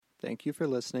Thank you for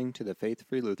listening to the Faith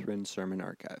Free Lutheran Sermon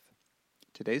Archive.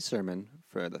 Today's sermon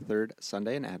for the third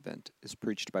Sunday in Advent is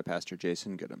preached by Pastor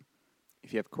Jason Goodham.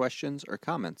 If you have questions or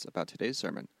comments about today's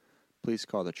sermon, please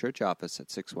call the church office at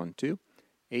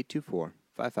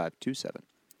 612-824-5527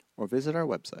 or visit our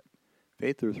website,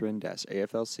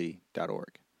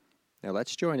 faithlutheran-aflc.org. Now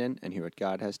let's join in and hear what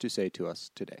God has to say to us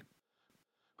today.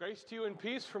 Grace to you and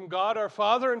peace from God our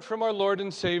Father and from our Lord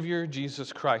and Savior,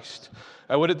 Jesus Christ.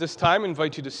 I would at this time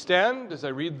invite you to stand as I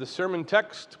read the sermon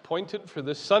text pointed for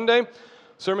this Sunday. The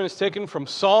sermon is taken from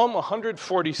Psalm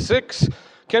 146,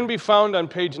 can be found on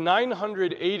page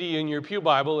 980 in your pew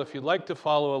Bible if you'd like to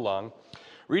follow along.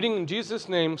 Reading in Jesus'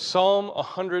 name, Psalm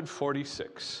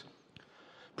 146.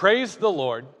 Praise the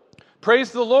Lord. Praise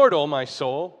the Lord, O my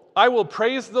soul. I will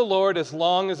praise the Lord as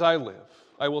long as I live.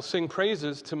 I will sing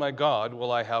praises to my God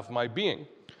while I have my being.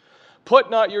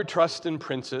 Put not your trust in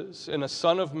princes, in a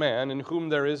son of man in whom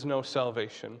there is no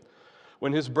salvation.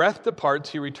 When his breath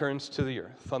departs, he returns to the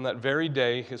earth. On that very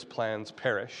day, his plans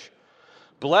perish.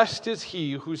 Blessed is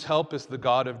he whose help is the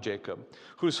God of Jacob,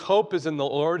 whose hope is in the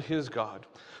Lord his God,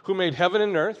 who made heaven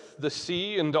and earth, the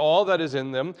sea, and all that is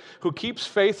in them, who keeps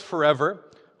faith forever,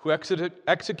 who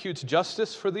executes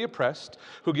justice for the oppressed,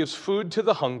 who gives food to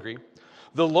the hungry.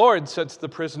 The Lord sets the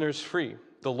prisoners free.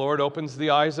 The Lord opens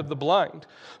the eyes of the blind.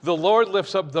 The Lord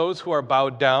lifts up those who are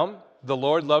bowed down. The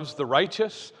Lord loves the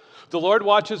righteous. The Lord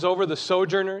watches over the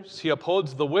sojourners. He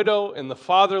upholds the widow and the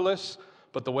fatherless,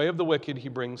 but the way of the wicked he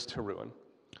brings to ruin.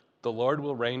 The Lord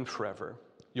will reign forever.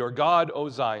 Your God, O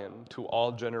Zion, to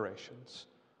all generations.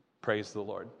 Praise the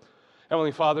Lord.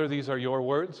 Heavenly Father, these are your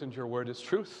words, and your word is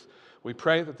truth. We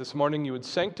pray that this morning you would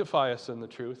sanctify us in the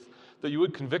truth, that you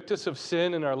would convict us of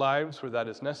sin in our lives where that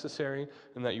is necessary,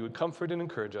 and that you would comfort and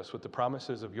encourage us with the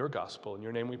promises of your gospel. In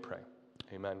your name we pray.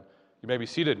 Amen. You may be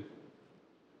seated.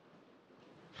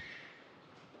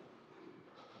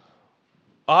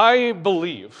 I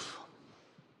believe.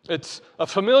 It's a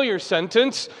familiar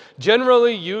sentence,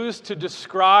 generally used to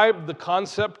describe the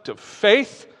concept of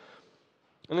faith,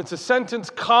 and it's a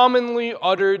sentence commonly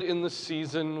uttered in the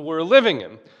season we're living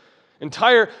in.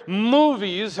 Entire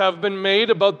movies have been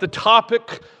made about the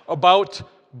topic about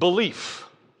belief.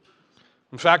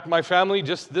 In fact, my family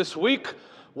just this week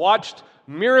watched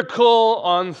Miracle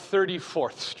on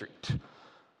 34th Street.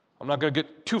 I'm not going to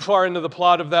get too far into the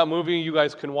plot of that movie. You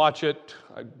guys can watch it.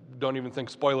 I don't even think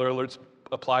spoiler alerts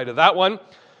apply to that one.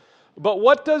 But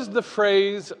what does the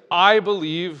phrase, I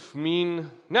believe, mean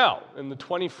now in the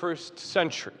 21st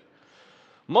century?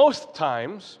 Most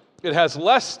times, it has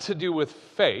less to do with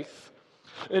faith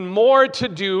and more to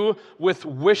do with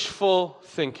wishful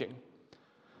thinking.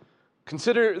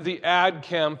 Consider the ad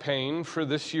campaign for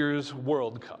this year's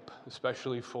World Cup,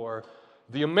 especially for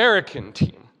the American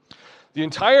team. The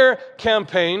entire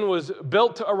campaign was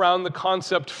built around the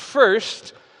concept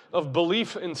first of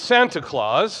belief in Santa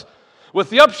Claus, with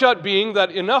the upshot being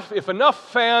that if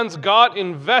enough fans got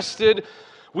invested,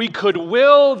 we could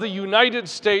will the United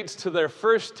States to their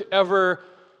first ever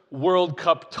World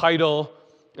Cup title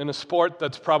in a sport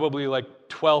that's probably like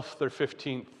 12th or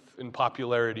 15th in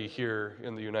popularity here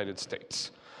in the United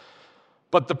States.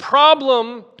 But the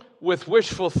problem with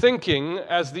wishful thinking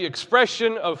as the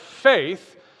expression of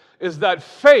faith is that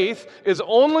faith is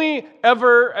only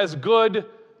ever as good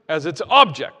as its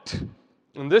object.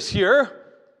 And this year,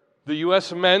 the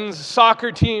U.S. men's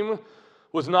soccer team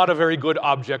was not a very good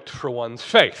object for one's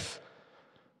faith.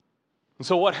 And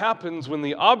so what happens when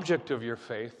the object of your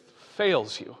faith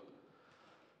fails you?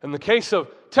 In the case of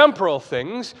temporal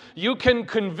things, you can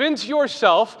convince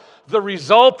yourself the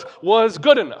result was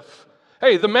good enough.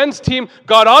 Hey, the men's team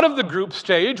got out of the group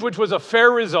stage, which was a fair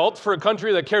result for a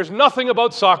country that cares nothing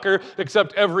about soccer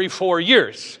except every 4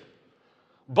 years.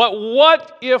 But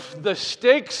what if the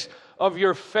stakes of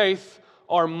your faith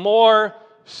are more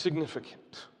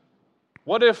significant?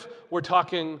 What if we're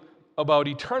talking about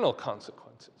eternal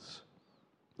consequences?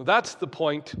 That's the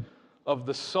point of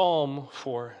the psalm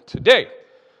for today.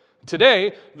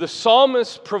 Today, the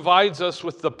psalmist provides us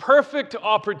with the perfect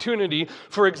opportunity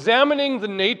for examining the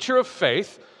nature of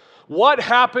faith, what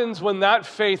happens when that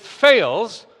faith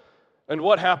fails, and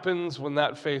what happens when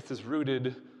that faith is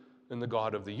rooted in the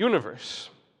God of the universe.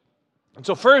 And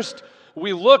so first,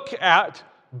 we look at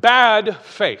bad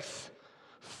faith,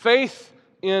 faith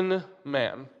in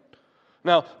man.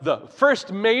 Now, the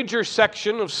first major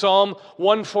section of Psalm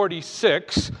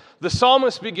 146, the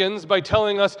psalmist begins by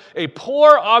telling us a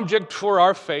poor object for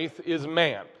our faith is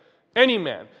man,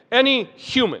 any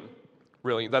human,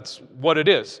 really, that's what it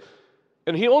is.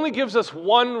 And he only gives us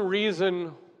one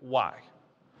reason why.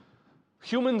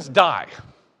 Humans die.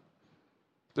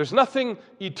 There's nothing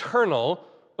eternal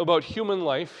about human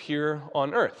life here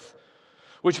on earth.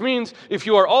 Which means if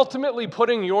you are ultimately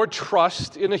putting your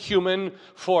trust in a human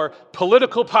for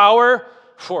political power,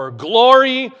 for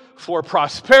glory, for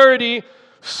prosperity,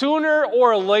 sooner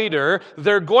or later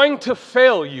they're going to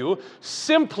fail you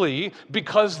simply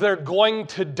because they're going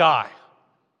to die.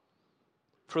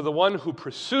 For the one who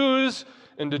pursues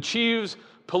and achieves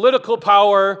political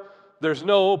power, there's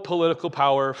no political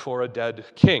power for a dead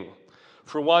king.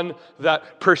 For one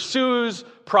that pursues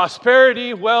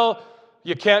prosperity, well,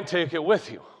 you can't take it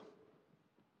with you.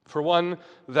 For one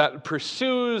that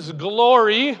pursues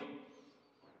glory,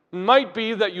 might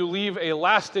be that you leave a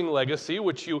lasting legacy,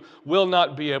 which you will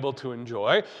not be able to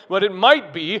enjoy, but it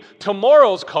might be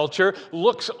tomorrow's culture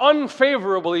looks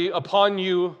unfavorably upon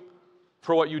you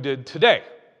for what you did today.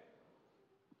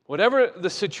 Whatever the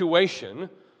situation,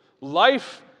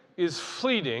 life is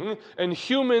fleeting and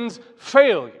humans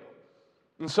fail you.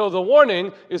 And so the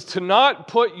warning is to not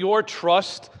put your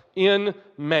trust in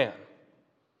man.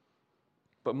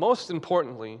 But most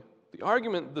importantly, the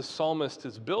argument the psalmist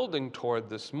is building toward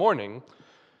this morning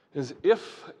is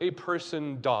if a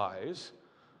person dies,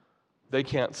 they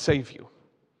can't save you.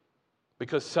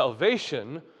 Because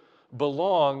salvation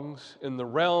belongs in the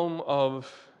realm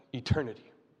of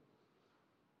eternity.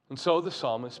 And so the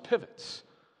psalmist pivots.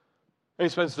 And he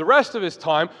spends the rest of his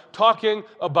time talking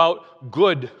about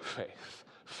good faith.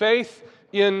 Faith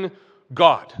in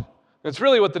God. It's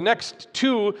really what the next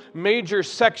two major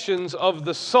sections of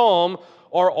the psalm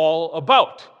are all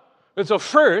about. And so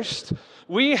first,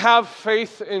 we have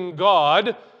faith in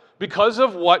God because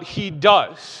of what He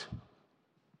does.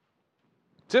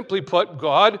 Simply put,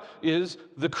 God is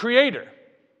the Creator.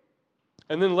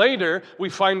 And then later, we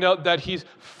find out that He's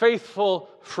faithful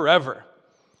forever.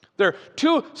 There are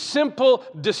two simple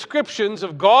descriptions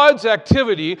of God's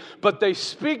activity, but they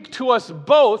speak to us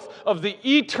both of the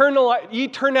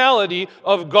eternality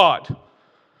of God.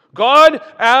 God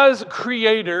as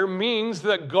creator means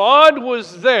that God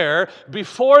was there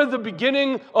before the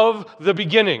beginning of the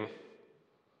beginning.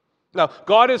 Now,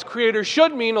 God as creator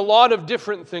should mean a lot of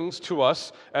different things to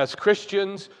us as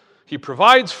Christians. He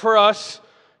provides for us.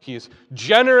 He's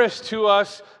generous to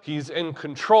us. He's in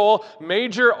control.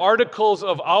 Major articles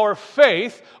of our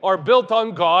faith are built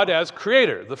on God as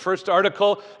creator. The first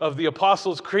article of the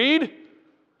Apostles' Creed,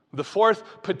 the fourth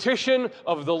petition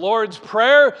of the Lord's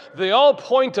Prayer, they all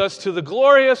point us to the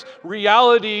glorious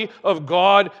reality of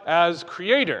God as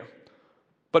creator.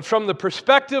 But from the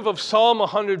perspective of Psalm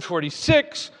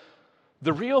 146,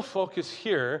 the real focus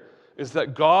here is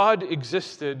that God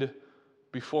existed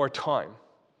before time.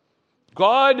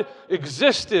 God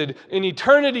existed in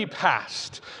eternity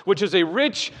past, which is a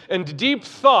rich and deep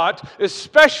thought,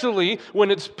 especially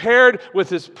when it's paired with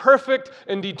His perfect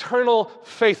and eternal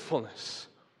faithfulness.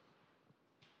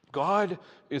 God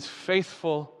is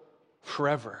faithful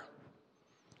forever.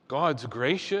 God's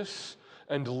gracious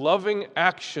and loving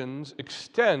actions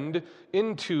extend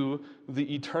into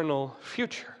the eternal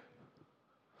future.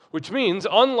 Which means,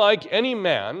 unlike any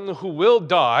man who will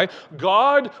die,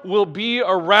 God will be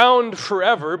around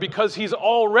forever because He's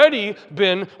already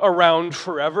been around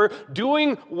forever,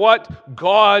 doing what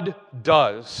God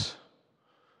does.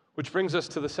 Which brings us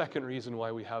to the second reason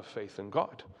why we have faith in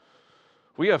God.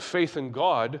 We have faith in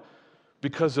God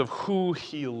because of who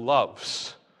He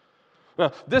loves.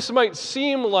 Now, this might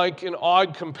seem like an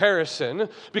odd comparison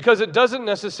because it doesn't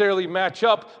necessarily match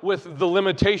up with the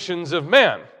limitations of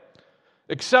man.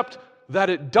 Except that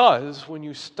it does when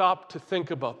you stop to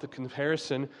think about the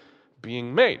comparison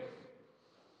being made.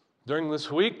 During this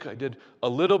week, I did a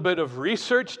little bit of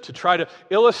research to try to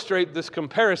illustrate this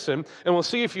comparison, and we'll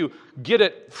see if you get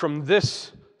it from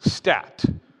this stat.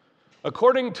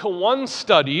 According to one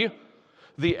study,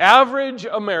 the average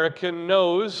American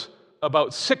knows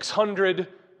about 600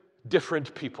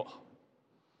 different people.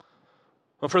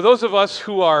 Well, for those of us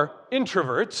who are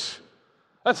introverts,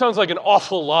 that sounds like an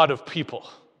awful lot of people,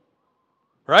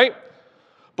 right?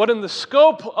 But in the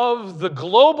scope of the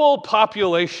global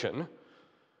population,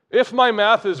 if my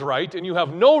math is right, and you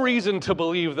have no reason to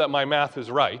believe that my math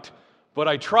is right, but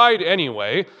I tried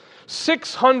anyway,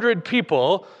 600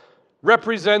 people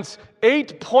represents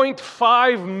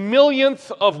 8.5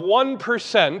 millionth of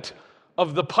 1%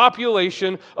 of the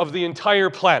population of the entire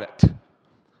planet.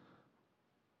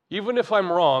 Even if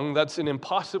I'm wrong, that's an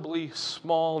impossibly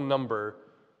small number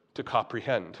to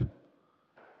comprehend.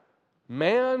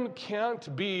 Man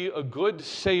can't be a good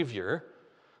savior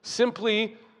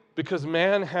simply because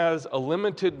man has a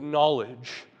limited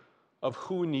knowledge of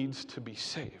who needs to be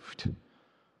saved.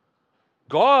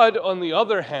 God, on the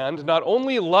other hand, not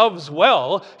only loves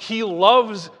well, He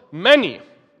loves many.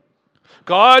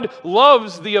 God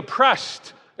loves the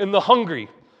oppressed and the hungry.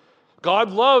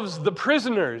 God loves the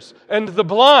prisoners and the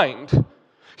blind.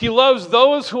 He loves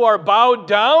those who are bowed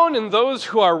down and those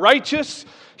who are righteous.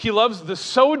 He loves the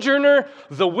sojourner,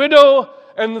 the widow,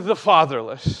 and the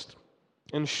fatherless.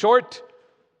 In short,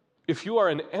 if you are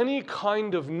in any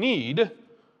kind of need,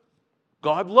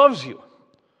 God loves you.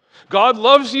 God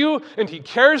loves you, and He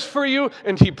cares for you,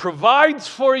 and He provides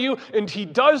for you, and He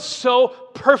does so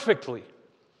perfectly.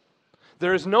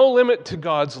 There is no limit to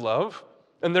God's love,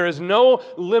 and there is no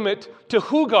limit to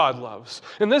who God loves.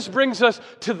 And this brings us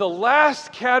to the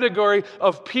last category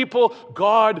of people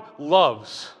God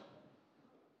loves.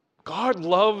 God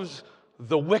loves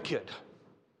the wicked.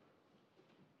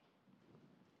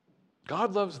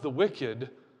 God loves the wicked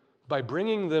by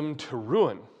bringing them to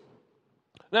ruin.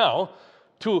 Now,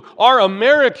 to our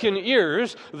American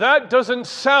ears, that doesn't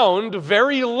sound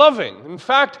very loving. In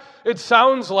fact, it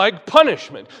sounds like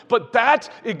punishment. But that's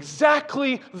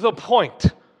exactly the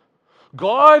point.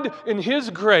 God, in His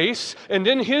grace and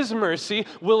in His mercy,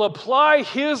 will apply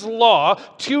His law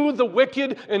to the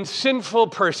wicked and sinful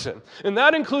person. And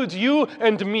that includes you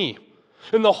and me.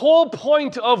 And the whole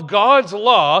point of God's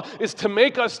law is to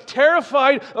make us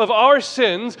terrified of our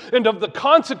sins and of the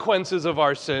consequences of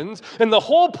our sins. And the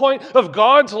whole point of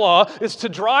God's law is to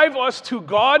drive us to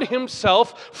God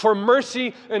Himself for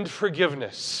mercy and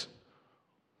forgiveness.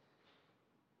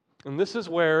 And this is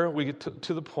where we get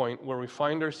to the point where we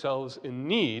find ourselves in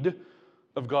need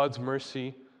of God's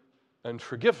mercy and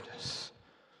forgiveness.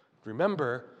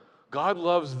 Remember, God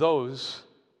loves those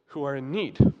who are in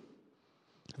need.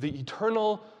 The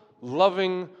eternal,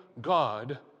 loving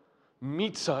God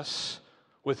meets us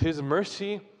with His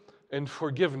mercy and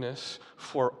forgiveness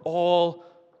for all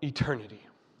eternity.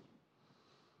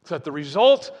 So that the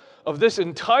result of this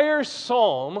entire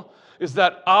psalm is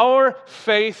that our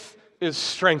faith is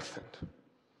strengthened.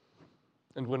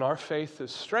 And when our faith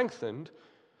is strengthened,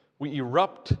 we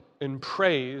erupt in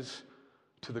praise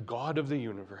to the God of the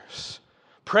universe.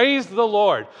 Praise the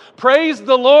Lord. Praise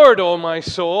the Lord, O my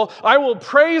soul. I will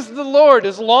praise the Lord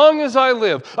as long as I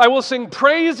live. I will sing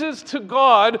praises to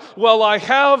God while I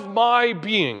have my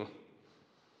being.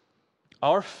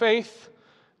 Our faith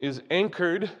is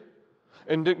anchored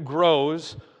and it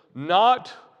grows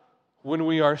not when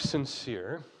we are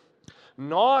sincere,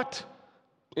 not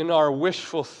in our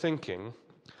wishful thinking.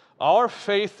 Our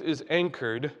faith is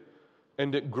anchored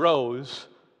and it grows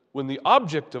when the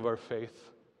object of our faith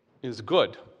is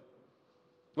good.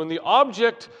 When the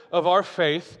object of our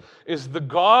faith is the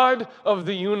God of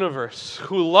the universe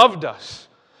who loved us,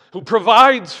 who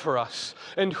provides for us,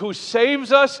 and who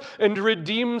saves us and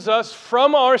redeems us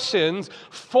from our sins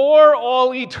for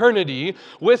all eternity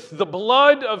with the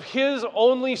blood of His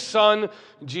only Son,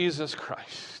 Jesus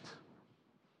Christ.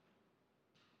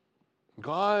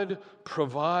 God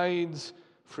provides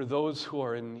for those who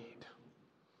are in need.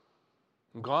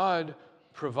 God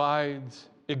provides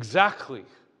exactly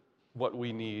what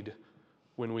we need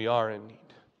when we are in need.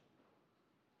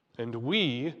 And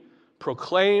we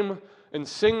proclaim and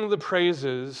sing the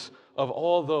praises of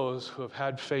all those who have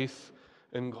had faith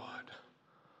in God.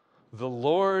 The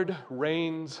Lord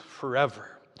reigns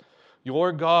forever.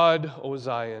 Your God, O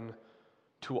Zion,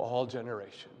 to all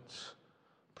generations.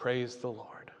 Praise the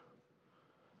Lord.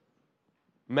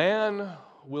 Man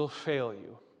will fail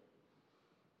you,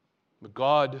 but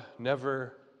God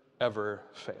never, ever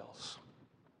fails.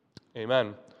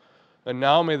 Amen. And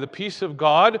now may the peace of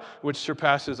God, which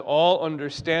surpasses all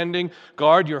understanding,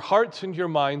 guard your hearts and your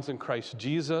minds in Christ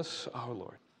Jesus our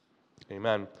Lord.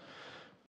 Amen.